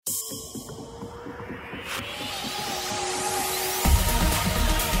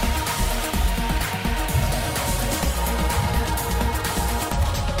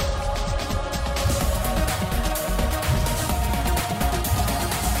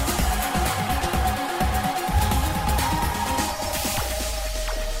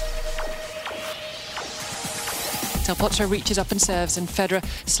Del Potro reaches up and serves, and Federer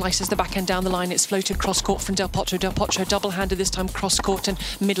slices the backhand down the line. It's floated cross-court from Del Potro. Del Potro double-handed this time cross-court and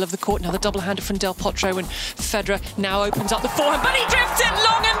middle of the court. Now the double-hander from Del Potro, and Federer now opens up the forehand, but he drifts it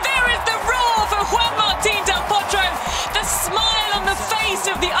long, and there is the roar for Juan Martín Del Potro. The smile on the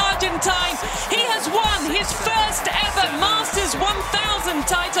face of the Argentine. He has won his first ever Masters 1000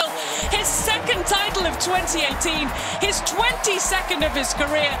 title, his second title of 2018, his 22nd of his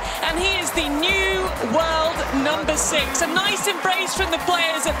career, and he is the new world number 6. A nice embrace from the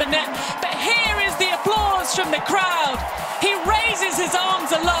players at the net, but here is the applause from the crowd. He raises his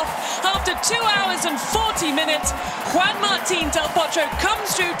arms aloft. After 2 hours and 40 minutes, Juan Martín Del Potro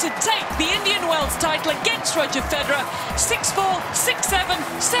comes through to take the Indian Wells title against Roger Federer, 6-4, 6-7,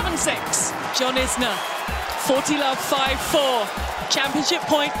 7-6. John Isner, 40-love, 5-4. Championship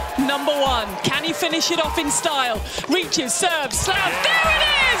point number 1. Can he finish it off in style? Reaches, serves, slams. There it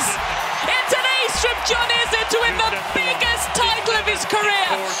is! It's an ace from John Isner to win the biggest title of his career.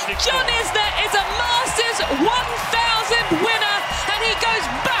 John Isner is a Masters 1000 winner, and he goes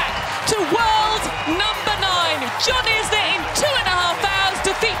back to world number 9. John Isner in 2.5 hours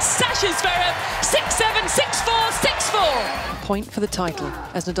defeats Sasha Zverev 6-7, 6-4, 6-4. Point for the title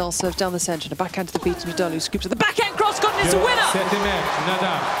as Nadal serves down the centre and a backhand to the beat of Nadal, who scoops at the backhand cross-court and is a winner.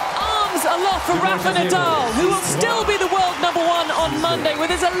 Arms aloft for Rafa Nadal, who will still be the world number 1 on Monday with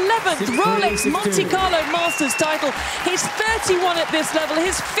his 11th Rolex Monte Carlo Masters title. He's 31 at this level,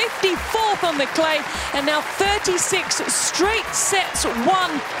 his 54th on the clay, and now 36 straight sets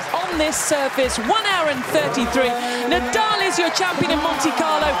won on this surface. 1 hour and 33. Nadal is your champion in Monte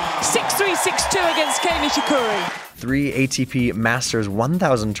Carlo, 6-3, 6-2 against Kei Nishikori. 3 ATP Masters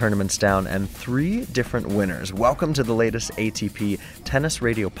 1000 tournaments down and 3 different winners. Welcome to the latest ATP Tennis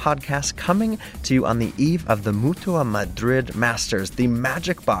Radio podcast, coming to you on the eve of the Mutua Madrid Masters, the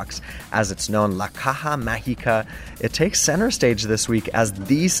Magic Box, as it's known, La Caja Mágica. It takes center stage this week as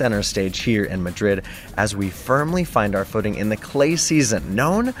the center stage here in Madrid as we firmly find our footing in the clay season,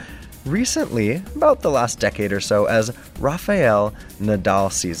 known recently, about the last decade or so, as Rafael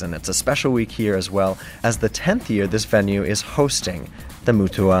Nadal season. It's a special week here as well, as the 10th year this venue is hosting the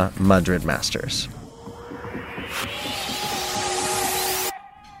Mutua Madrid Masters.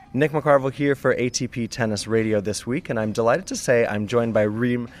 Nick McCarvel here for ATP Tennis Radio this week, and I'm delighted to say I'm joined by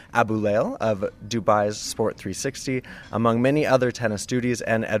Reem Abulleil of Dubai's Sport 360, among many other tennis duties,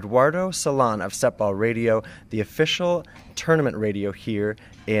 and Eduardo Salan of SetBall Radio, the official tournament radio here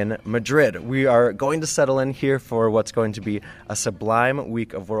in Madrid. We are going to settle in here for what's going to be a sublime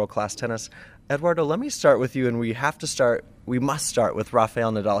week of world-class tennis. Eduardo, let me start with you, and we must start with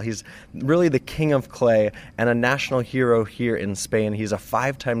Rafael Nadal. He's really the king of clay and a national hero here in Spain. He's a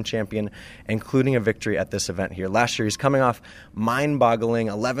 5-time champion, including a victory at this event here. Last year, he's coming off mind-boggling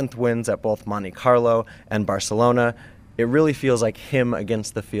 11th wins at both Monte Carlo and Barcelona. It really feels like him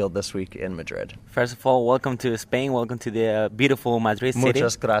against the field this week in Madrid. First of all, welcome to Spain. Welcome to the beautiful Madrid city.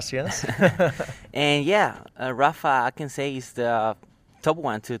 Muchas gracias. And Rafa, I can say, is the top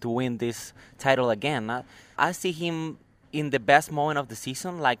one to win this title again. I see him in the best moment of the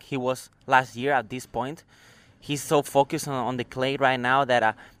season, like he was last year at this point. He's so focused on the clay right now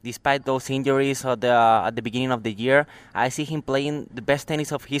that despite those injuries at the beginning of the year, I see him playing the best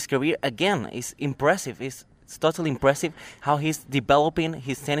tennis of his career again. It's impressive. It's totally impressive how he's developing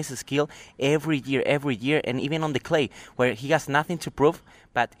his tennis skill every year, and even on the clay, where he has nothing to prove,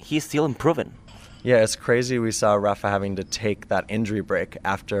 but he's still improving. Yeah, it's crazy we saw Rafa having to take that injury break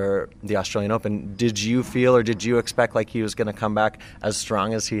after the Australian Open. Did you feel or did you expect like he was going to come back as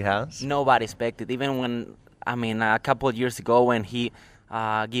strong as he has? Nobody expected. Even when, a couple of years ago when he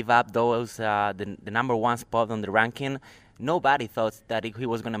gave up the number 1 spot on the ranking, nobody thought that he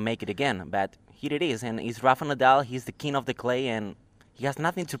was going to make it again. But here it is, and it's Rafa Nadal. He's the king of the clay, and he has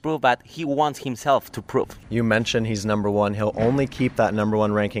nothing to prove, but he wants himself to prove. You mentioned he's number 1. He'll only keep that number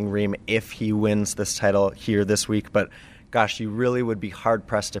 1 ranking, Reem, if he wins this title here this week. But gosh, you really would be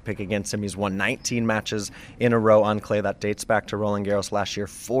hard-pressed to pick against him. He's won 19 matches in a row on clay. That dates back to Roland Garros last year,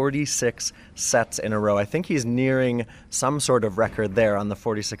 46 sets in a row. I think he's nearing some sort of record there on the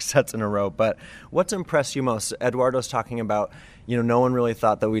 46 sets in a row. But what's impressed you most? Eduardo's talking about, no one really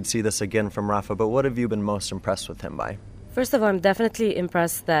thought that we'd see this again from Rafa, but what have you been most impressed with him by? First of all, I'm definitely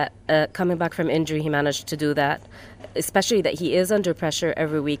impressed that coming back from injury, he managed to do that, especially that he is under pressure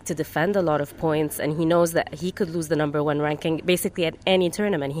every week to defend a lot of points, and he knows that he could lose the number 1 ranking basically at any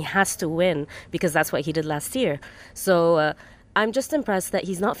tournament. He has to win because that's what he did last year. So I'm just impressed that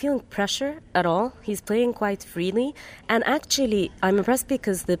he's not feeling pressure at all. He's playing quite freely, and actually I'm impressed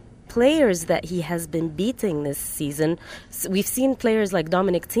because the players that he has been beating this season, we've seen players like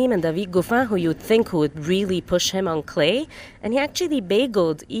Dominic Thiem and David Goffin, who you'd think would really push him on clay, and he actually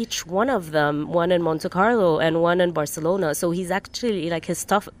bageled each one of them, one in Monte Carlo and one in Barcelona. So he's actually, like, his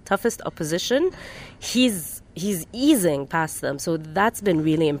toughest opposition, he's easing past them. So that's been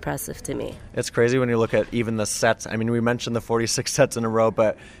really impressive to me. It's crazy when you look at even the sets. I mean, we mentioned the 46 sets in a row,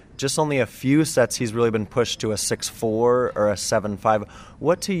 but just only a few sets he's really been pushed to a 6-4 or a 7-5.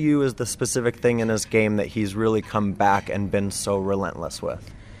 What to you is the specific thing in his game that he's really come back and been so relentless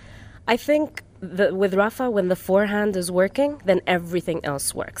with? I think with Rafa, when the forehand is working, then everything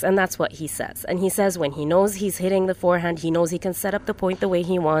else works. And that's what he says. And he says when he knows he's hitting the forehand, he knows he can set up the point the way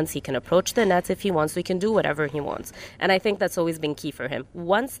he wants. He can approach the net if he wants. So he can do whatever he wants. And I think that's always been key for him.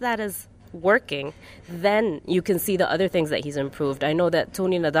 Once that is working, then you can see the other things that he's improved. I know that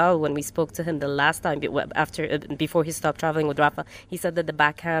Tony Nadal, when we spoke to him the last time before he stopped traveling with Rafa, he said that the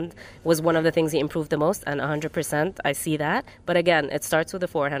backhand was one of the things he improved the most, and 100% I see that. But again, it starts with the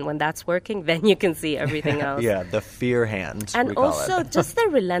forehand. When that's working, then you can see everything else. Yeah, the fear hand. And also just the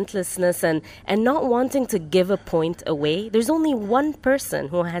relentlessness and not wanting to give a point away. There's only one person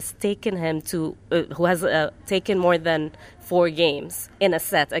who has taken him to taken more than 4 games in a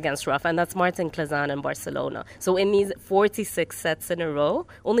set against Rafa, and that's Martin Klizan in Barcelona. So in these 46 sets in a row,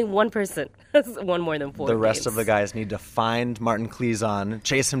 only one person has won more than 4 games. The rest of the guys need to find Martin Klizan,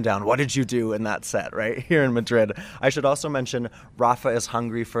 chase him down. What did you do in that set, right, here in Madrid? I should also mention Rafa is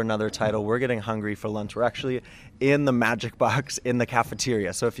hungry for another title. We're getting hungry for lunch. We're actually in the Magic Box in the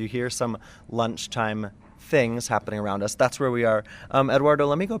cafeteria. So if you hear some lunchtime things happening around us, that's where we are. Eduardo,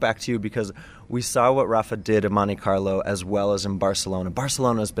 let me go back to you because we saw what Rafa did in Monte Carlo as well as in Barcelona.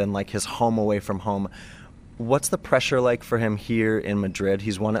 Barcelona's been like his home away from home. What's the pressure like for him here in Madrid?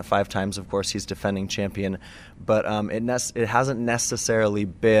 He's won it 5 times, of course. He's defending champion. But it hasn't necessarily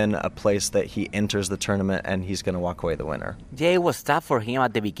been a place that he enters the tournament and he's going to walk away the winner. Yeah, it was tough for him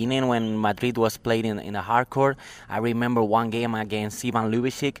at the beginning when Madrid was played in a hard court. I remember one game against Ivan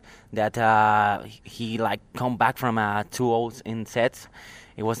Lubicic that he come back from 2-0 in sets.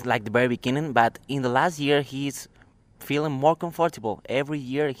 It was like the very beginning. But in the last year, he's feeling more comfortable. Every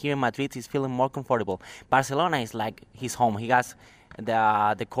year here in Madrid, he's feeling more comfortable. Barcelona is like his home. He has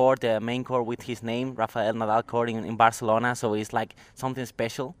the court, the main court with his name, Rafael Nadal court in Barcelona, so it's like something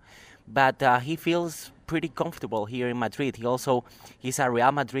special. But he feels pretty comfortable here in Madrid. He's a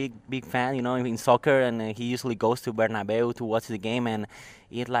Real Madrid big fan, in soccer, and he usually goes to Bernabeu to watch the game, and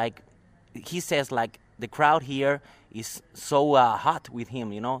he says the crowd here is so hot with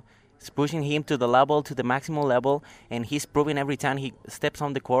him, It's pushing him to the maximum level, and he's proving every time he steps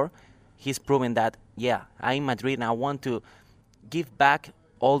on the court, he's proving that, I'm in Madrid and I want to give back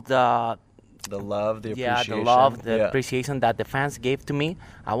all the love, the appreciation. Appreciation that the fans gave to me.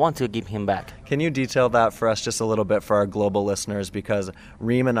 I want to give him back. Can you detail that for us just a little bit for our global listeners? Because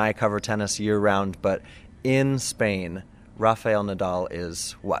Reem and I cover tennis year-round, but in Spain, Rafael Nadal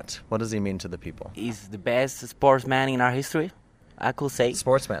is what? What does he mean to the people? He's the best sportsman in our history, I could say.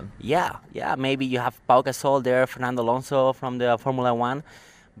 Sportsman. Yeah. Maybe you have Pau Gasol there, Fernando Alonso from the Formula 1,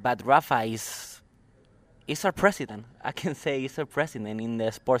 but Rafa is our president. I can say he's our president in the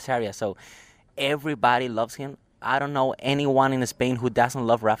sports area. So everybody loves him. I don't know anyone in Spain who doesn't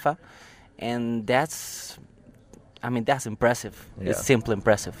love Rafa, and that's impressive. Yeah. It's simply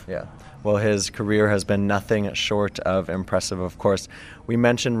impressive. Yeah. Well, his career has been nothing short of impressive, of course. We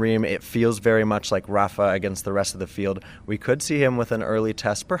mentioned Reem. It feels very much like Rafa against the rest of the field. We could see him with an early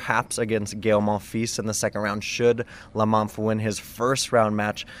test, perhaps against Gael Monfils in the second round, should La Monf win his first round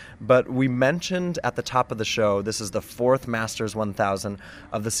match. But we mentioned at the top of the show, this is the 4th Masters 1000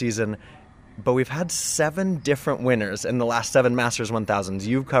 of the season. But we've had 7 different winners in the last 7 Masters 1000s.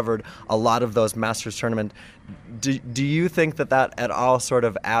 You've covered a lot of those Masters tournaments. Do you think that at all sort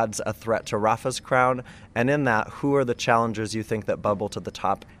of adds a threat to Rafa's crown? And in that, who are the challengers you think that bubble to the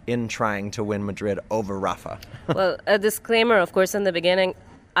top in trying to win Madrid over Rafa? Well, a disclaimer, of course, in the beginning,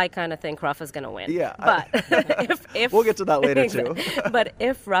 I kind of think Rafa's going to win. Yeah. But if we'll get to that later, too. But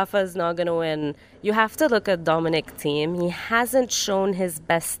if Rafa's not going to win, you have to look at Dominic Thiem. He hasn't shown his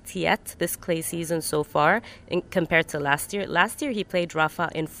best yet this clay season so far compared to last year. Last year, he played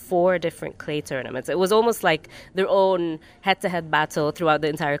Rafa in 4 different clay tournaments. It was almost like their own head-to-head battle throughout the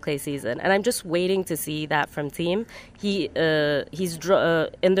entire clay season. And I'm just waiting to see that from Thiem. He's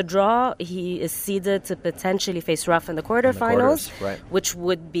in the draw, he is seeded to potentially face Rafa in the quarterfinals, right, which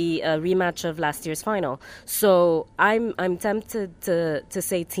would be a rematch of last year's final. So I'm tempted to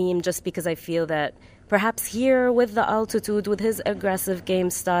say Thiem just because I feel that perhaps here with the altitude, with his aggressive game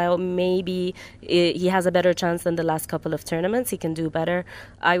style, maybe he has a better chance than the last couple of tournaments. He can do better.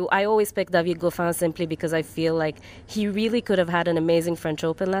 I always pick David Goffin simply because I feel like he really could have had an amazing French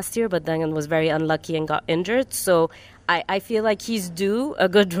Open last year, but then was very unlucky and got injured. So I feel like he's due a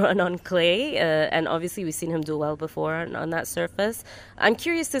good run on clay, and obviously we've seen him do well before on that surface. I'm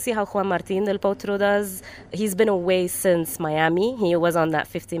curious to see how Juan Martín del Potro does. He's been away since Miami. He was on that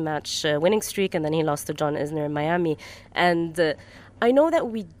 50-match winning streak, and then he lost to John Isner in Miami. And I know that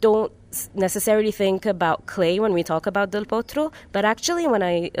we don't necessarily think about clay when we talk about Del Potro, but actually when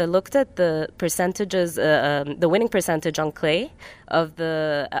I looked at the percentages, the winning percentage on clay of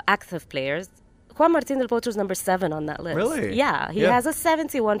the active players, Juan Martín del Potro is number 7 on that list. Really? Yeah, he has a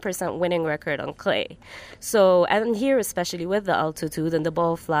 71% winning record on clay. So, and here especially with the altitude and the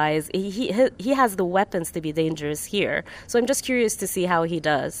ball flies, he has the weapons to be dangerous here. So I'm just curious to see how he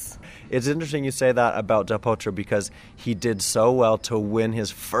does. It's interesting you say that about Del Potro because he did so well to win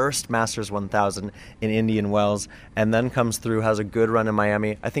his first Masters 1000 in Indian Wells and then comes through, has a good run in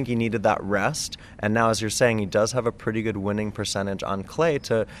Miami. I think he needed that rest. And now, as you're saying, he does have a pretty good winning percentage on clay.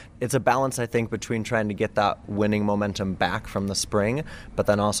 It's a balance, I think, between trying to get that winning momentum back from the spring, but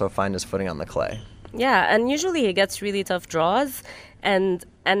then also find his footing on the clay. Yeah, and usually he gets really tough draws. And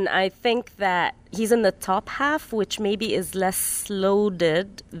I think that he's in the top half, which maybe is less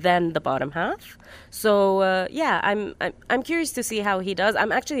loaded than the bottom half. So, I'm curious to see how he does.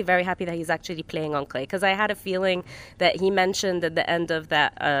 I'm actually very happy that he's actually playing on clay, because I had a feeling that he mentioned at the end of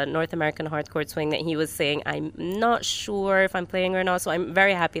that North American hardcourt swing that he was saying, I'm not sure if I'm playing or not. So I'm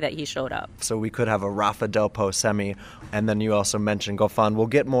very happy that he showed up. So we could have a Rafa Delpo semi, and then you also mentioned Goffin. We'll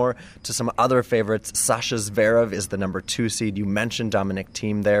get more to some other favorites. Sasha Zverev is the number 2 seed. You mentioned Dominic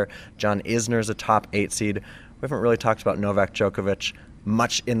Thiem there. John Isner's a top 8 seed. We haven't really talked about Novak Djokovic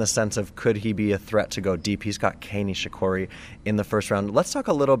much in the sense of could he be a threat to go deep. He's got Kei Nishikori in the first round. Let's talk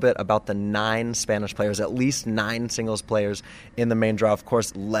a little bit about the 9 Spanish players, at least 9 singles players in the main draw, of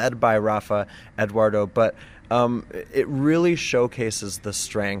course, led by Rafa, Eduardo, but it really showcases the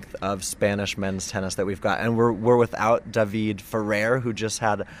strength of Spanish men's tennis that we've got. And we're without David Ferrer, who just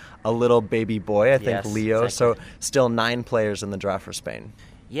had a little baby boy, I think, Leo. Exactly. So still 9 players in the draw for Spain.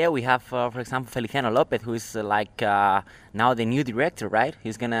 Yeah, we have, for example, Feliciano Lopez, who is now the new director, right?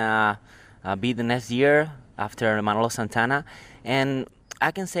 He's going to be the next year after Manolo Santana. And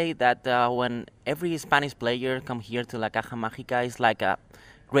I can say that when every Spanish player come here to La Caja Mágica, it's like a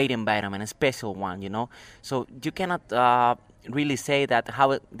great environment, a special one, you know? So you cannot really say that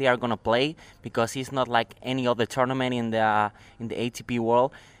how they are going to play, because it's not like any other tournament in the ATP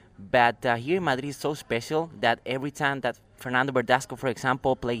world. But here in Madrid is so special that every time that Fernando Verdasco, for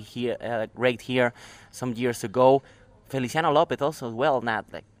example, played here, great here some years ago, Feliciano Lopez also as well. Not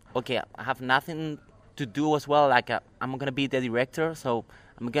like, okay, I have nothing to do as well. Like I'm gonna be the director, so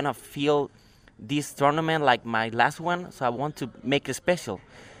I'm gonna feel this tournament like my last one. So I want to make it special.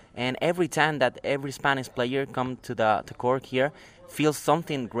 And every time that every Spanish player come to the court here, feels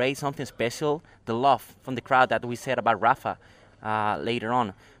something great, something special. The love from the crowd that we said about Rafa later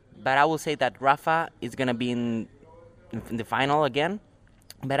on. But I will say that Rafa is going to be in the final again.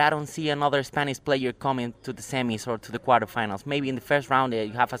 But I don't see another Spanish player coming to the semis or to the quarterfinals. Maybe in the first round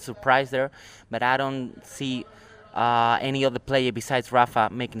you have a surprise there. But I don't see any other player besides Rafa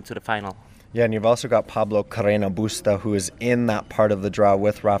making it to the final. Yeah, and you've also got Pablo Carreno Busta, who is in that part of the draw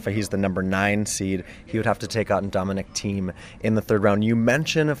with Rafa. He's the number 9 seed. He would have to take out Dominic Thiem in the third round. You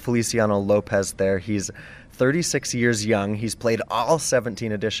mentioned Feliciano Lopez there. He's 36 years young. He's played all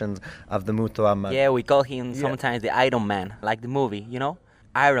 17 editions of the Mutua Madrid. Yeah, we call him sometimes the Iron Man, like the movie, you know?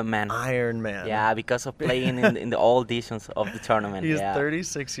 Iron Man. Iron Man. Yeah, because of playing in the all editions of the tournament. He's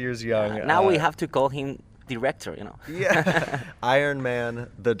 36 years young. Now we have to call him director, you know. Yeah, Iron Man,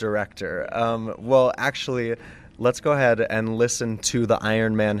 the director. Well, actually, let's go ahead and listen to the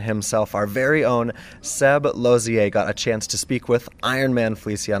Iron Man himself. Our very own Seb Lozier got a chance to speak with Iron Man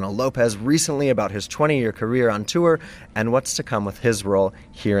Feliciano Lopez recently about his 20-year career on tour and what's to come with his role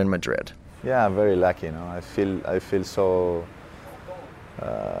here in Madrid. Yeah, I'm very lucky. You know, I feel so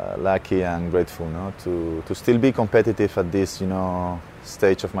lucky and grateful, you know, to still be competitive at this, you know,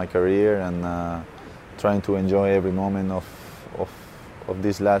 stage of my career and trying to enjoy every moment of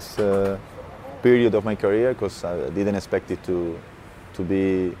this last period of my career, because I didn't expect it to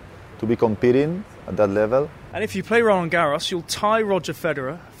be competing at that level. And if you play Roland Garros, you'll tie Roger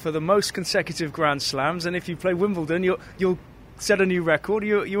Federer for the most consecutive Grand Slams, and if you play Wimbledon, you'll set a new record.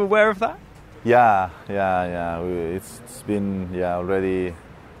 You aware of that? Yeah. It's been already a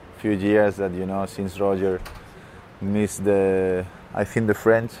few years that, you know, since Roger missed the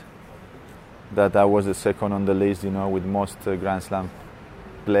French that I was the second on the list, with most Grand Slam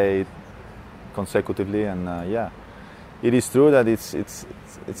played consecutively, and it is true that it's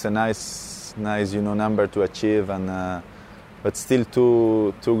a nice number to achieve, and but still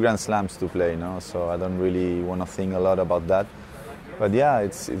two Grand Slams to play, so I don't really want to think a lot about that. But yeah,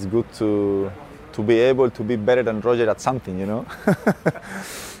 it's good to be able to be better than Roger at something,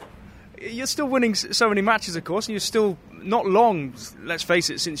 You're still winning so many matches, of course, and you're still not long, let's face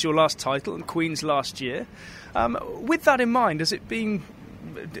it, since your last title and Queen's last year. With that in mind, has it been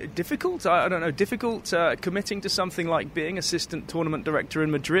difficult? I don't know, difficult committing to something like being assistant tournament director in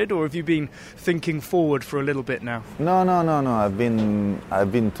Madrid, or have you been thinking forward for a little bit now? No. I've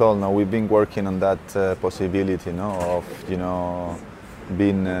been told. No, we've been working on that possibility, of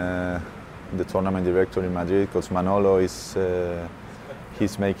being the tournament director in Madrid, because Manolo is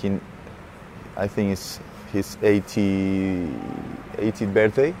he's making, I think it's his 80th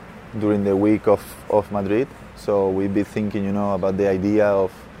birthday during the week of Madrid. So we've been thinking, about the idea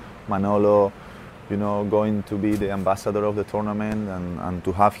of Manolo, going to be the ambassador of the tournament and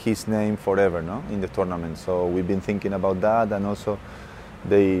to have his name forever, in the tournament. So we've been thinking about that, and also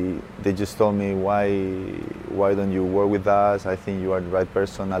they just told me, why don't you work with us? I think you are the right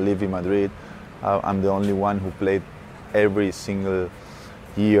person. I live in Madrid. I'm the only one who played every single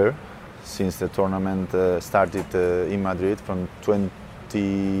year since the tournament started in Madrid from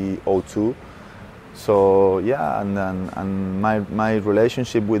 2002. So yeah, and my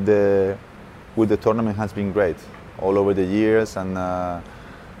relationship with the tournament has been great all over the years, and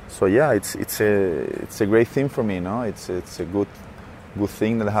so yeah, it's a great thing for me. It's a good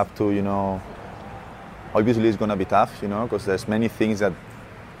thing that I have to, obviously it's gonna be tough, because there's many things that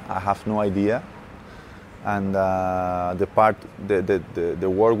I have no idea, and the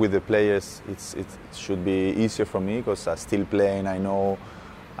work with the players, it should be easier for me because I'm still playing. I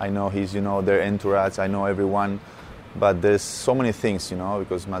know his, their entourage, I know everyone, but there's so many things,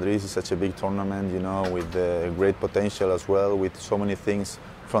 because Madrid is such a big tournament, with great potential as well, with so many things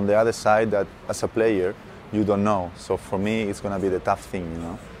from the other side that as a player you don't know. So for me it's going to be the tough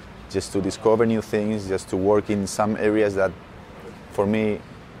thing, just to discover new things, just to work in some areas that for me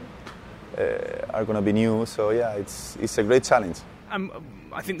are going to be new. So yeah, it's a great challenge.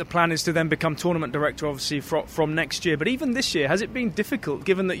 I think the plan is to then become tournament director, obviously, from next year. But even this year, has it been difficult,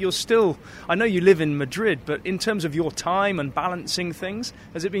 given that you're still... I know you live in Madrid, but in terms of your time and balancing things,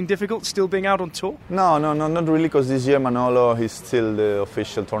 has it been difficult still being out on tour? No, not really, because this year Manolo, he's still the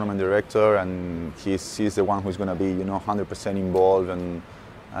official tournament director, and he's the one who's going to be, 100% involved, and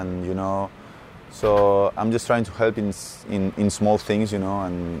so I'm just trying to help in small things,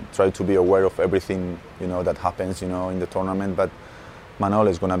 and try to be aware of everything, that happens, in the tournament. But Manolo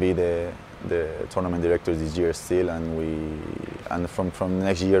is going to be the tournament director this year still, and from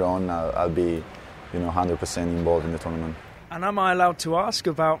next year on I'll be 100% involved in the tournament. And am I allowed to ask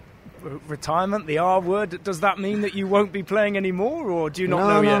about retirement, the R word? Does that mean that you won't be playing anymore, or do you not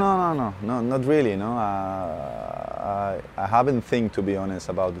know yet? No, not really. No, I haven't think, to be honest,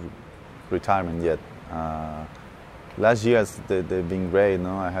 about retirement yet. Last year they've been great.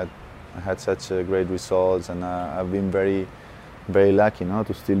 I had such great results, and I've been very, very lucky,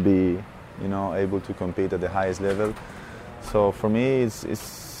 to still be, able to compete at the highest level. So for me, it's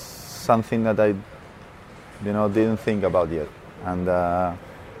something that I, didn't think about yet. And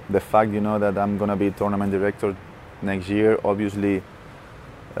the fact, that I'm gonna be tournament director next year, obviously,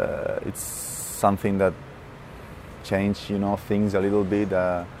 it's something that changed, things a little bit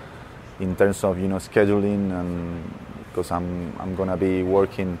in terms of, scheduling, and because I'm gonna be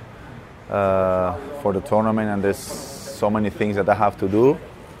working for the tournament, and there's so many things that I have to do,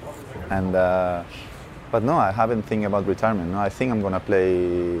 and but no, I haven't think about retirement. No, I think I'm gonna play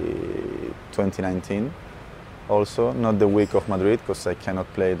 2019 also, not the week of Madrid, because I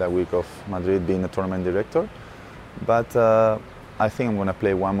cannot play that week of Madrid being a tournament director, but I think I'm gonna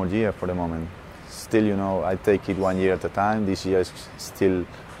play one more year for the moment. Still, I take it 1 year at a time. This year is still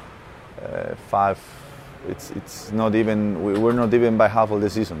 5. It's not even, we're not even by half of the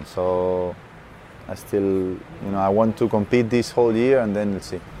season, so I still, I want to compete this whole year, and then let's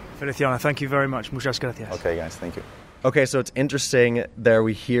see. Feliciano, thank you very much. Muchas gracias. Okay, guys, thank you. Okay, so it's interesting there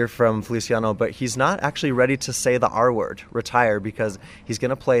we hear from Feliciano, but he's not actually ready to say the R word, retire, because he's going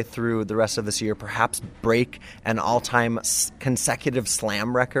to play through the rest of this year, perhaps break an all-time consecutive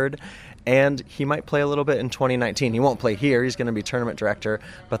slam record, and he might play a little bit in 2019. He won't play here, he's going to be tournament director,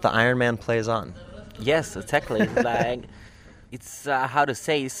 but the Ironman plays on. Yes, exactly. It's how to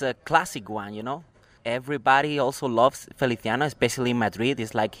say, it's a classic one, Everybody also loves Feliciano, especially in Madrid.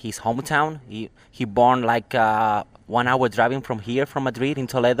 It's like his hometown. He born like 1 hour driving from here, from Madrid, in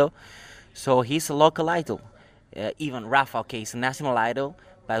Toledo. So he's a local idol. Even Rafa, okay, is a national idol,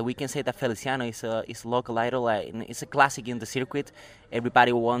 but we can say that Feliciano is a local idol. And it's a classic in the circuit.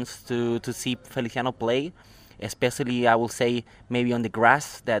 Everybody wants to see Feliciano play, especially, I will say, maybe on the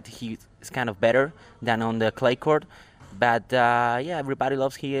grass, that he is kind of better than on the clay court. But everybody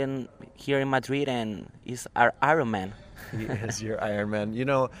loves him here in Madrid, and he's our Iron Man. He is your Iron Man. You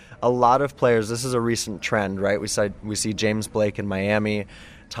know, a lot of players, this is a recent trend, right? We see James Blake in Miami,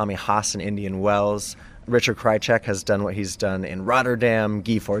 Tommy Haas in Indian Wells. Richard Krajicek has done what he's done in Rotterdam,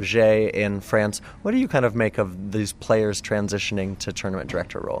 Guy Forget in France. What do you kind of make of these players transitioning to tournament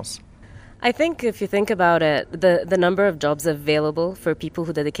director roles? I think if you think about it, the number of jobs available for people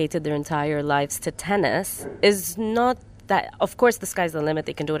who dedicated their entire lives to tennis is not that. Of course, the sky's the limit.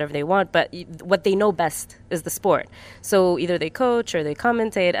 They can do whatever they want, but what they know best is the sport. So either they coach or they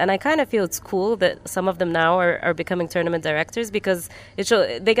commentate, and I kind of feel it's cool that some of them now are becoming tournament directors, because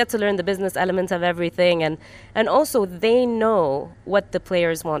they get to learn the business elements of everything, and also they know what the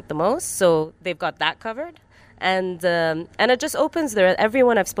players want the most, so they've got that covered. And it just opens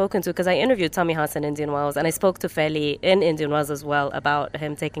everyone I've spoken to, because I interviewed Tommy Haas in Indian Wells, and I spoke to Feli in Indian Wells as well about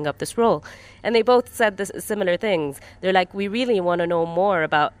him taking up this role. And they both said similar things. They're like, we really want to know more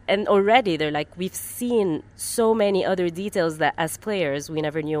about, and already they're like, we've seen so many other details that as players we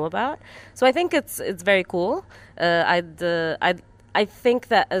never knew about. So I think it's very cool. I think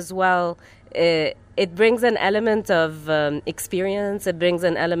that as well. It brings an element of experience. It brings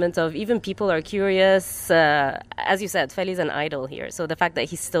an element of even people are curious. As you said, Feli's an idol here. So the fact that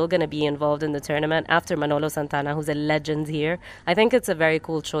he's still going to be involved in the tournament after Manolo Santana, who's a legend here, I think it's a very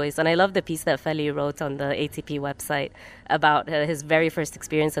cool choice. And I love the piece that Feli wrote on the ATP website about his very first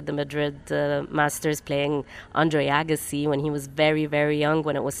experience at the Madrid Masters, playing Andre Agassi when he was very, very young,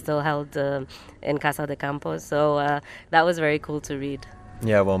 when it was still held in Casa de Campos. So that was very cool to read.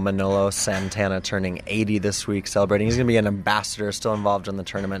 Yeah, well, Manolo Santana turning 80 this week, celebrating. He's going to be an ambassador, still involved in the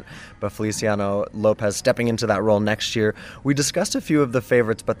tournament. But Feliciano Lopez stepping into that role next year. We discussed a few of the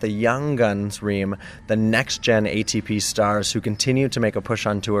favorites, but the young guns, Reem, the next-gen ATP stars who continue to make a push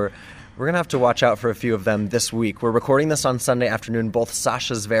on tour, we're going to have to watch out for a few of them this week. We're recording this on Sunday afternoon. Both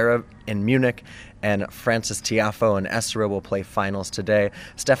Sasha Zverev in Munich and Francis Tiafoe and Estoril will play finals today.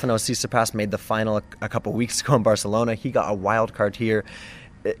 Stefanos Tsitsipas made the final a couple weeks ago in Barcelona. He got a wild card here.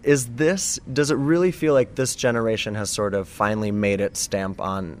 Does it really feel like this generation has sort of finally made its stamp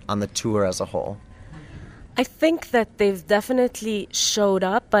on the tour as a whole? I think that they've definitely showed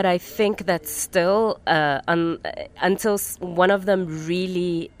up, but I think that still, until one of them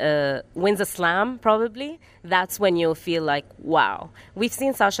really wins a slam, probably, that's when you'll feel like, wow. We've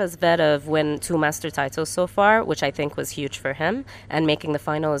seen Sasha Zverev win 2 master titles so far, which I think was huge for him, and making the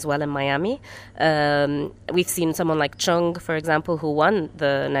final as well in Miami. We've seen someone like Chung, for example, who won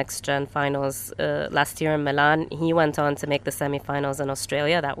the next-gen finals last year in Milan. He went on to make the semifinals in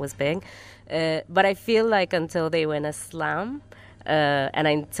Australia. That was big. But I feel like until they win a slam and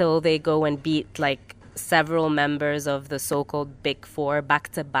until they go and beat like several members of the so-called Big Four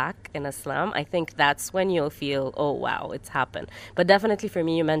back-to-back in a slam, I think that's when you'll feel, oh, wow, it's happened. But definitely for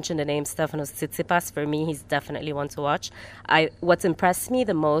me, you mentioned the name Stefanos Tsitsipas. For me, he's definitely one to watch. What's impressed me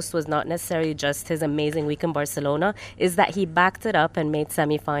the most was not necessarily just his amazing week in Barcelona, is that he backed it up and made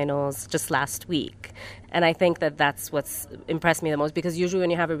semifinals just last week. And I think that that's what's impressed me the most, because usually when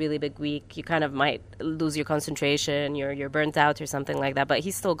you have a really big week, you kind of might lose your concentration, you're burnt out or something like that. But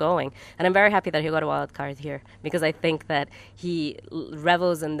he's still going. And I'm very happy that he got a wild card here, because I think that he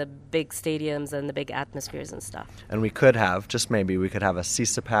revels in the big stadiums and the big atmospheres and stuff. And we could have, just maybe, a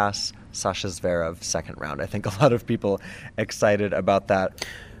Tsitsipas, Sasha Zverev second round. I think a lot of people excited about that.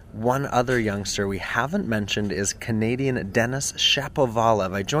 One other youngster we haven't mentioned is Canadian Denis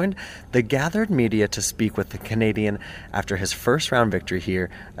Shapovalov. I joined the gathered media to speak with the Canadian after his first round victory here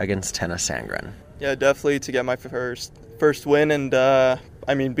against Tennys Sandgren. Yeah, definitely to get my first win,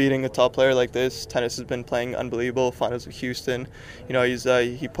 and beating a top player like this. Tennis has been playing unbelievable. Finals of Houston.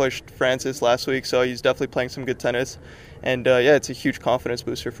 He pushed Francis last week, so he's definitely playing some good tennis. And it's a huge confidence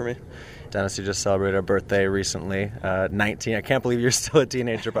booster for me. Dennis, you just celebrated a birthday recently, 19. I can't believe you're still a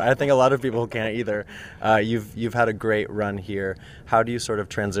teenager, but I think a lot of people can't either. You've had a great run here. How do you sort of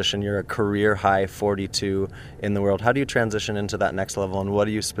transition? You're a career high 42 in the world. How do you transition into that next level, and what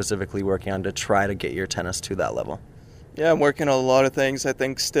are you specifically working on to try to get your tennis to that level? Yeah, I'm working on a lot of things. I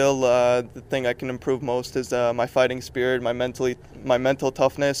think still the thing I can improve most is my fighting spirit, my mental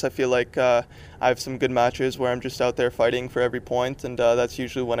toughness. I feel like I have some good matches where I'm just out there fighting for every point, and that's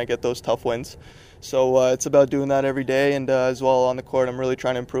usually when I get those tough wins. So it's about doing that every day, and as well on the court, I'm really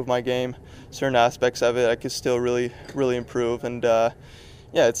trying to improve my game. Certain aspects of it I can still really, really improve, and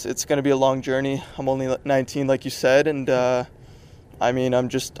yeah, it's going to be a long journey. I'm only 19, like you said, and I'm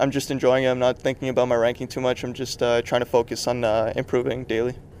just enjoying it. I'm not thinking about my ranking too much. I'm just trying to focus on improving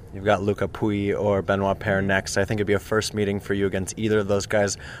daily. You've got Luca Pouille or Benoit Paire next. I think it'd be a first meeting for you against either of those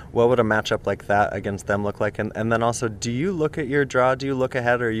guys. What would a matchup like that against them look like? And then also, do you look at your draw? Do you look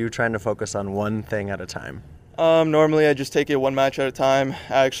ahead, or are you trying to focus on one thing at a time? Normally, I just take it one match at a time.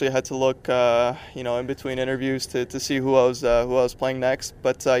 I actually had to look, in between interviews to see who I was playing next.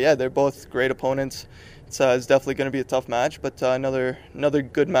 But they're both great opponents. It's definitely going to be a tough match, but another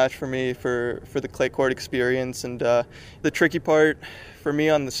good match for me for the clay court experience. And the tricky part for me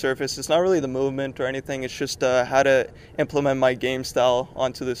on the surface, it's not really the movement or anything. It's just how to implement my game style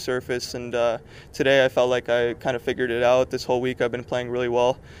onto the surface. And today I felt like I kind of figured it out. This whole week I've been playing really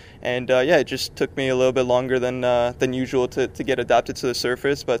well. And it just took me a little bit longer than usual to get adapted to the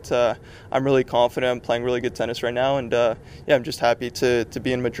surface. But I'm really confident. I'm playing really good tennis right now. And I'm just happy to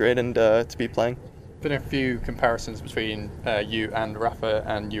be in Madrid and to be playing. Been a few comparisons between you and Rafa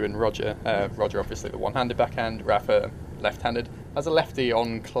and you and Roger. Roger obviously the one-handed backhand, Rafa left-handed. As a lefty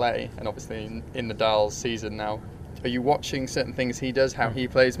on clay, and obviously in Nadal's season now, are you watching certain things he does, how he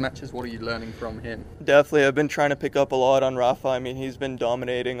plays matches? What are you learning from him? Definitely. I've been trying to pick up a lot on Rafa. I mean, he's been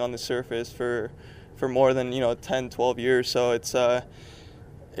dominating on the surface for more than 10, 12 years. So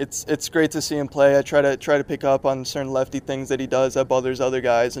it's great to see him play. I try to pick up on certain lefty things that he does that bothers other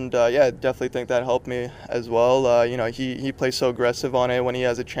guys, and I definitely think that helped me as well. He plays so aggressive on it. When he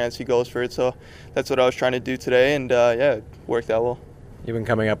has a chance, he goes for it. So that's what I was trying to do today, and it worked out well. You've been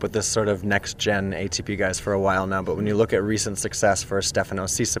coming up with this sort of next-gen ATP guys for a while now, but when you look at recent success for Stefanos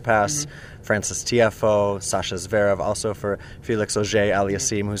Tsitsipas, Francis Tiafoe, Sasha Zverev, also for Felix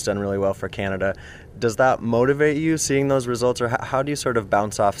Auger-Aliassime, who's done really well for Canada, does that motivate you, seeing those results, or how do you sort of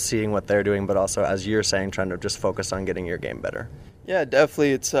bounce off seeing what they're doing, but also, as you're saying, trying to just focus on getting your game better? Yeah,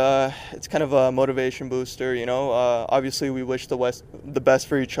 definitely. It's kind of a motivation booster, Obviously, we wish the best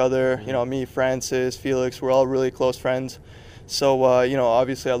for each other. Me, Francis, Felix, we're all really close friends. So,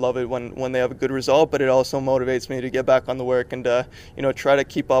 obviously I love it when they have a good result, but it also motivates me to get back on the work and, try to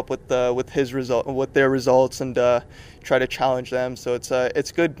keep up with their results and try to challenge them. So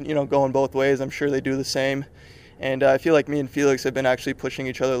it's good, going both ways. I'm sure they do the same. And I feel like me and Felix have been actually pushing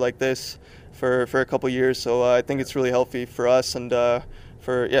each other like this for a couple years. So I think it's really healthy for us and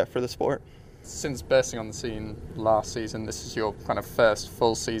for the sport. Since bursting on the scene last season, this is your kind of first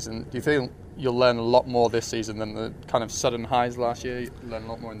full season. Do you feel you'll learn a lot more this season than the kind of sudden highs last year? You learn a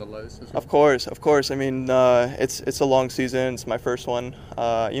lot more in the lows as well? Of course. I mean, it's a long season. It's my first one,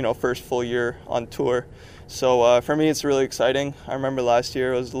 first full year on tour. So for me, it's really exciting. I remember last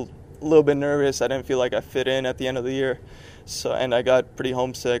year I was a little bit nervous. I didn't feel like I fit in at the end of the year. And I got pretty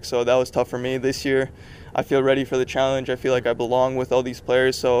homesick, so that was tough for me. This year, I feel ready for the challenge. I feel like I belong with all these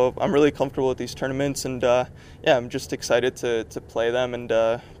players, so I'm really comfortable with these tournaments. And I'm just excited to play them and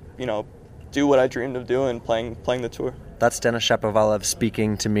do what I dreamed of doing, playing the tour. That's Denis Shapovalov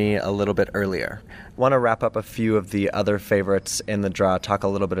speaking to me a little bit earlier. Want to wrap up a few of the other favorites in the draw, talk a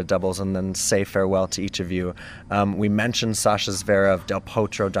little bit of doubles, and then say farewell to each of you. We mentioned Sasha Zverev, Del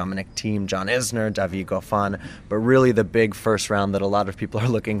Potro, Dominic Thiem, John Isner, David Goffin, but really the big first round that a lot of people are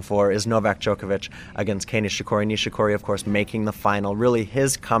looking for is Novak Djokovic against Kei Nishikori. Nishikori, of course, making the final, really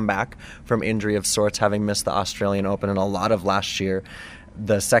his comeback from injury of sorts, having missed the Australian Open and a lot of last year,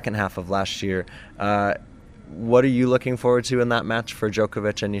 the second half of last year. What are you looking forward to in that match for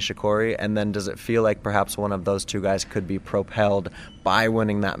Djokovic and Nishikori? And then does it feel like perhaps one of those two guys could be propelled by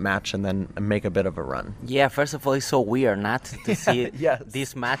winning that match and then make a bit of a run? Yeah, first of all, it's so weird not to see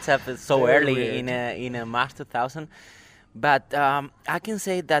this matchup so Very early weird. in a March 2000. But I can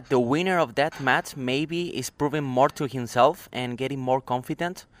say that the winner of that match maybe is proving more to himself and getting more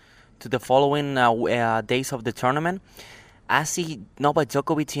confident to the following days of the tournament. I see Novak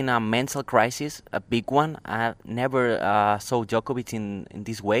Djokovic in a mental crisis, a big one. I never saw Djokovic in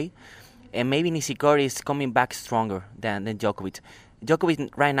this way. And maybe Nishikori is coming back stronger than Djokovic. Djokovic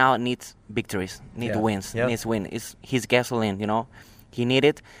right now needs victories, wins, needs win. It's his gasoline, He needs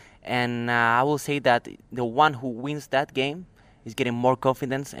it. And I will say that the one who wins that game is getting more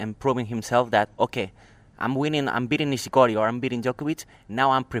confidence and proving himself that, okay, I'm beating Nishikori or I'm beating Djokovic.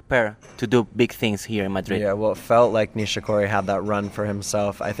 Now I'm prepared to do big things here in Madrid. Yeah, well, it felt like Nishikori had that run for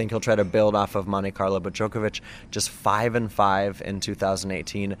himself. I think he'll try to build off of Monte Carlo, but Djokovic just 5-5 in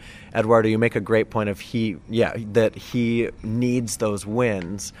 2018. Eduardo, you make a great point of that he needs those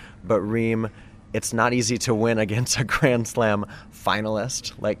wins, but Reem, it's not easy to win against a Grand Slam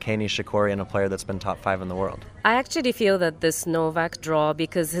finalist like Kei Nishikori and a player that's been top 5 in the world. I actually feel that this Novak draw,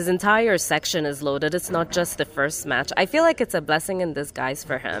 because his entire section is loaded, it's not just the first match. I feel like it's a blessing in disguise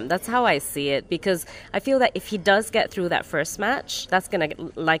for him. That's how I see it, because I feel that if he does get through that first match, that's going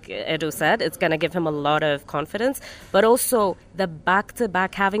to, like Edu said, it's going to give him a lot of confidence. But also the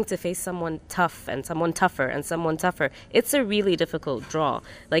back-to-back having to face someone tough and someone tougher and someone tougher, it's a really difficult draw.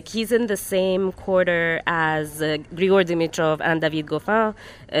 Like, he's in the same quarter as Grigor Dimitrov and David Goffin.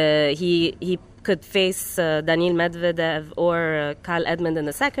 He could face Daniil Medvedev or Kyle Edmund in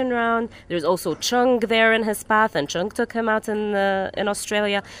the second round. There's also Chung there in his path, and Chung took him out in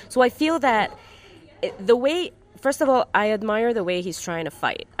Australia. So I feel that the way... First of all, I admire the way he's trying to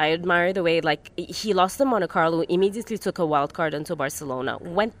fight. I admire the way, like, he lost to Monte Carlo, immediately took a wild card into Barcelona,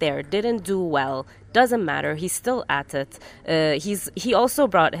 went there, didn't do well, doesn't matter, he's still at it. He also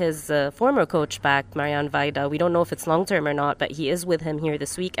brought his former coach back, Marian Vaida. We don't know if it's long-term or not, but he is with him here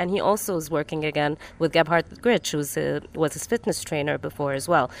this week, and he also is working again with Gebhard Gritsch, who was his fitness trainer before as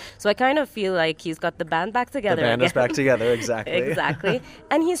well. So I kind of feel like he's got the band back together. The band again. is back together, exactly. Exactly.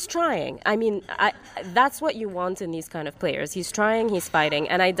 And he's trying. I mean, that's what you want in these kind of players. He's trying, he's fighting,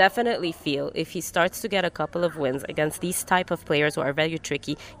 and I definitely feel if he starts to get a couple of wins against these type of players who are very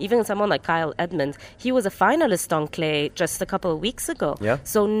tricky, even someone like Kyle Edmund, he was a finalist on clay just a couple of weeks ago. Yeah.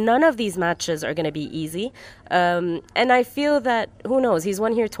 So none of these matches are going to be easy. And I feel that, who knows, he's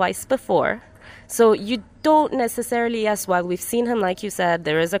won here twice before. So you don't necessarily, yes, while we've seen him, like you said,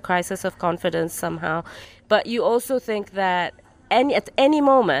 there is a crisis of confidence somehow. But you also think that at any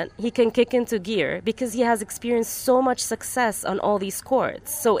moment, he can kick into gear because he has experienced so much success on all these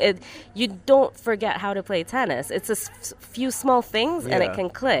courts. So you don't forget how to play tennis. It's a few small things and it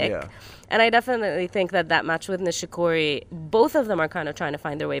can click. Yeah. And I definitely think that match with Nishikori, both of them are kind of trying to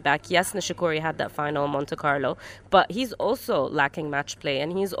find their way back. Yes, Nishikori had that final Monte Carlo, but he's also lacking match play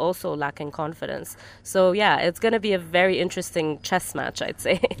and he's also lacking confidence. So, yeah, it's going to be a very interesting chess match, I'd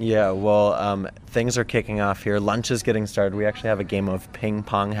say. Yeah, well, things are kicking off here. Lunch is getting started. We actually have a game of ping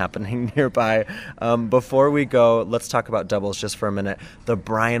pong happening nearby. Before we go, let's talk about doubles just for a minute. The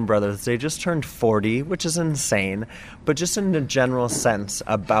Bryan brothers, they just turned 40, which is insane. But just in a general sense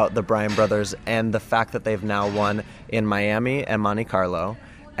about the Bryan brothers and the fact that they've now won in Miami and Monte Carlo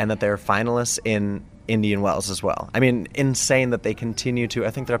and that they're finalists in Indian Wells as well. I mean, insane that they continue to,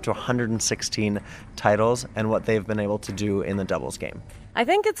 I think they're up to 116 titles and what they've been able to do in the doubles game. I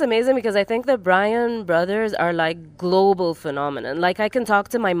think it's amazing because I think the Bryan brothers are like global phenomenon. Like I can talk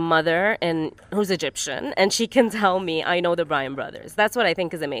to my mother who's Egyptian and she can tell me I know the Bryan brothers. That's what I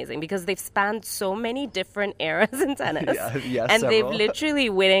think is amazing because they've spanned so many different eras in tennis. And they've literally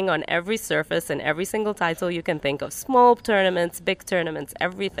winning on every surface and every single title you can think of. Small tournaments, big tournaments,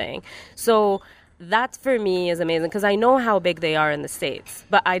 everything. So that for me is amazing because I know how big they are in the States,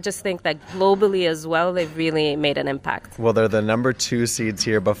 but I just think that globally as well, they've really made an impact. Well, they're the number 2 seeds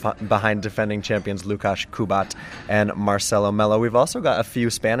here behind defending champions Lukasz Kubat and Marcelo Melo. We've also got a few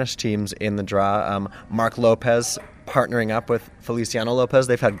Spanish teams in the draw. Marc Lopez partnering up with Feliciano Lopez.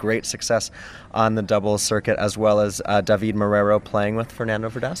 They've had great success on the doubles circuit, as well as David Marrero playing with Fernando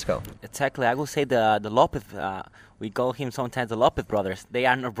Verdasco. Exactly. I would say the Lopez, we call him sometimes the Lopez brothers. They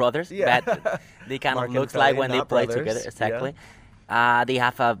are not brothers, but they kind of look like when they play together. Exactly. Yeah. They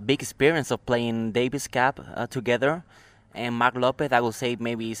have a big experience of playing Davis Cup together. And Marc Lopez, I would say,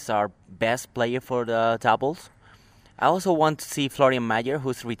 maybe is our best player for the doubles. I also want to see Florian Mayer,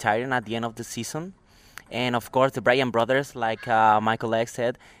 who's retiring at the end of the season. And, of course, the Bryan brothers, like my colleague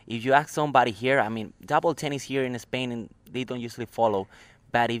said, if you ask somebody here, I mean, double tennis here in Spain, they don't usually follow.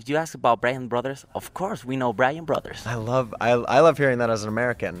 But if you ask about Bryan brothers, of course, we know Bryan brothers. I love hearing that as an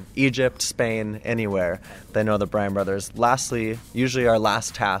American. Egypt, Spain, anywhere, they know the Bryan brothers. Lastly, usually our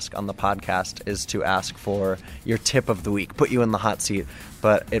last task on the podcast is to ask for your tip of the week, put you in the hot seat.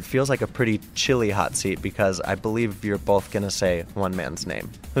 But it feels like a pretty chilly hot seat because I believe you're both going to say one man's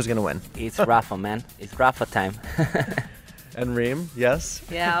name. Who's going to win? It's Rafa, man. It's Rafa time. And Reem, yes?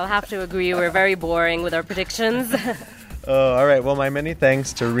 Yeah, I'll have to agree. We're very boring with our predictions. Oh, all right. Well, my many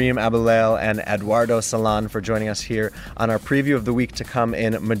thanks to Reem Abulleil and Eduardo Salan for joining us here on our preview of the week to come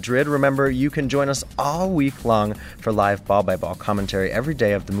in Madrid. Remember, you can join us all week long for live ball-by-ball commentary every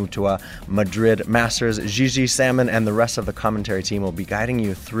day of the Mutua Madrid Masters. Gigi Salmon and the rest of the commentary team will be guiding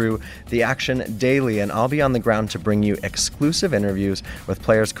you through the action daily, and I'll be on the ground to bring you exclusive interviews with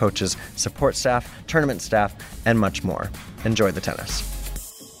players, coaches, support staff, tournament staff, and much more. Enjoy the tennis.